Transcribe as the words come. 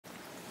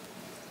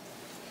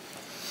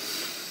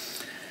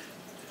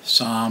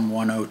Psalm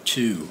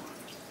 102.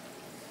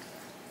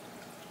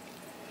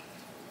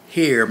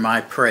 Hear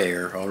my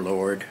prayer, O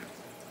Lord,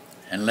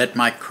 and let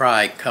my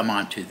cry come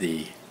unto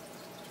thee.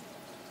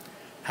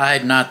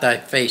 Hide not thy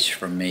face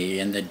from me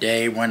in the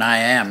day when I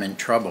am in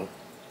trouble.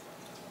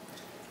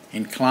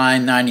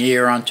 Incline thine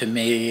ear unto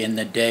me in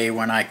the day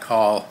when I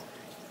call.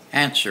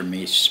 Answer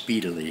me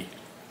speedily.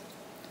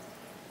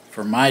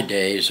 For my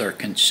days are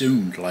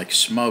consumed like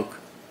smoke,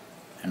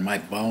 and my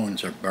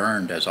bones are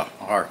burned as a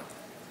hearth.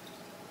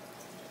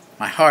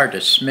 My heart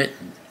is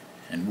smitten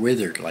and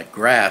withered like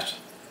grass,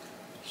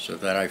 so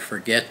that I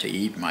forget to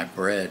eat my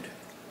bread.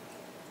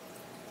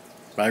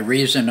 By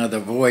reason of the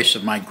voice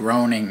of my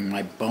groaning,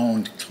 my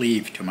bones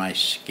cleave to my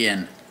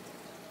skin.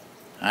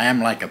 I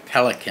am like a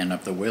pelican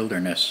of the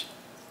wilderness.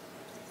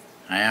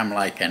 I am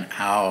like an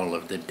owl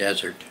of the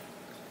desert.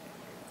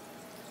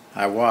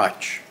 I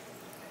watch,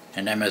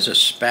 and am as a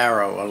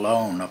sparrow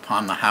alone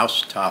upon the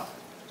housetop.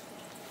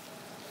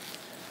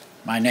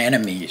 Mine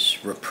enemies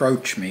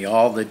reproach me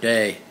all the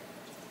day,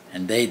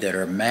 and they that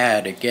are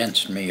mad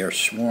against me are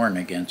sworn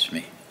against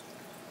me.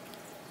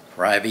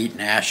 For I have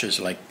eaten ashes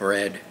like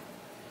bread,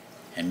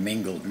 and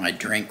mingled my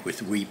drink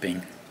with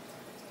weeping.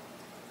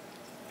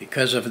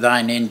 Because of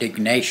thine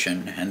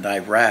indignation and thy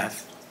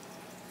wrath,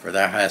 for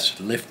thou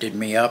hast lifted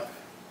me up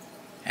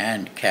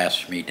and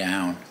cast me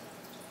down.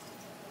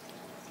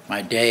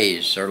 My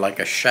days are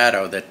like a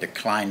shadow that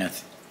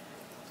declineth,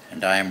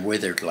 and I am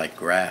withered like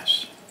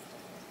grass.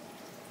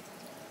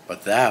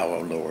 But thou, O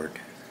Lord,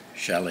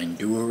 shall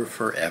endure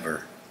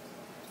forever,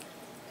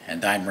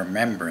 and thine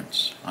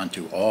remembrance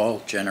unto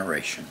all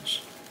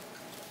generations.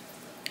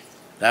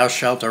 Thou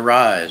shalt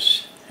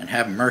arise and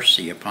have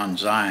mercy upon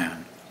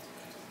Zion,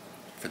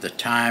 for the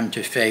time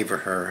to favor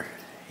her,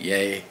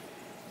 yea,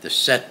 the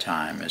set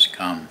time is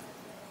come.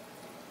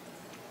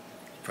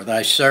 For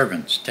thy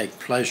servants take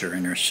pleasure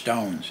in her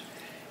stones,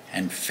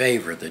 and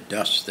favor the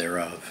dust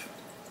thereof.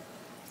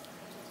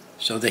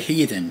 So the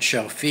heathen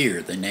shall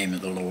fear the name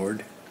of the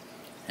Lord,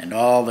 and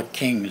all the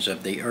kings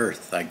of the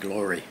earth thy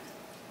glory.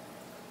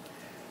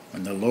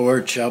 When the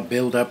Lord shall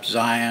build up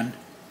Zion,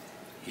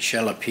 he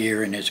shall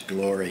appear in his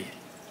glory.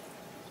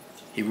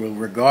 He will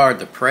regard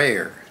the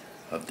prayer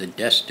of the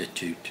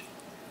destitute,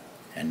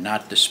 and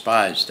not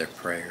despise their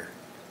prayer.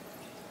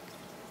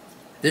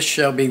 This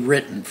shall be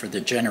written for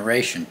the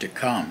generation to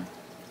come,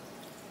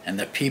 and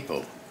the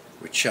people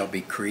which shall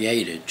be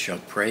created shall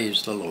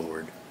praise the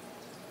Lord.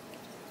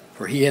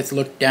 For he hath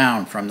looked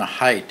down from the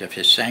height of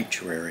his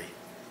sanctuary.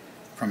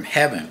 From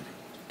heaven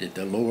did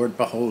the Lord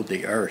behold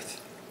the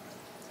earth,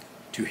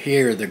 to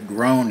hear the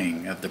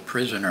groaning of the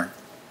prisoner,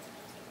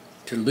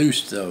 to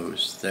loose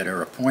those that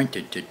are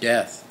appointed to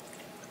death,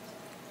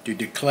 to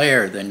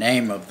declare the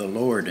name of the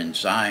Lord in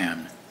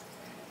Zion,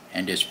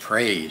 and his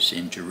praise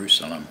in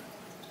Jerusalem.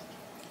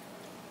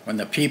 When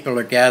the people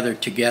are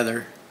gathered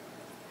together,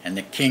 and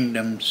the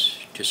kingdoms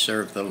to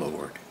serve the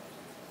Lord.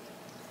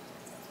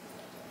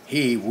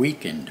 He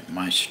weakened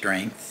my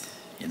strength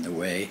in the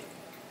way.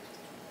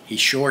 He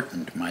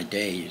shortened my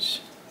days.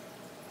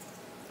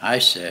 I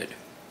said,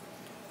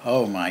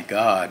 O my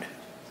God,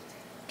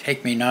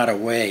 take me not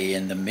away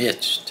in the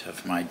midst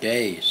of my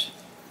days.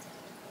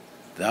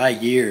 Thy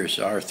years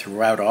are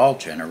throughout all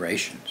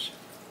generations.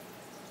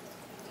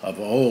 Of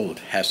old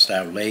hast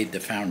thou laid the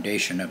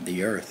foundation of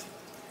the earth,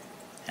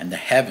 and the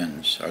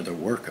heavens are the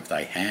work of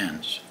thy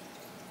hands.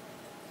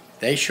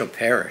 They shall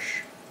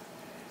perish,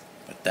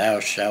 but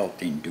thou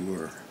shalt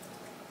endure.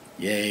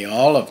 Yea,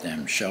 all of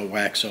them shall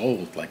wax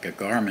old like a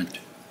garment.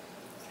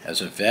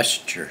 As a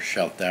vesture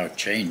shalt thou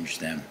change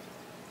them,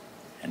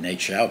 and they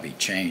shall be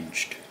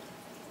changed.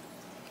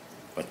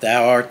 But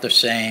thou art the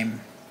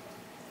same,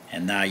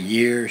 and thy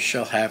years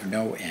shall have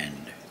no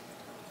end.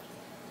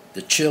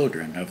 The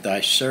children of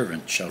thy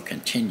servant shall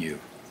continue,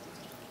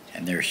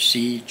 and their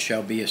seed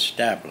shall be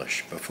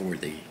established before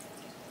thee.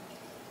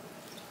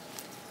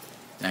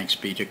 Thanks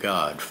be to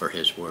God for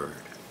his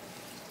word.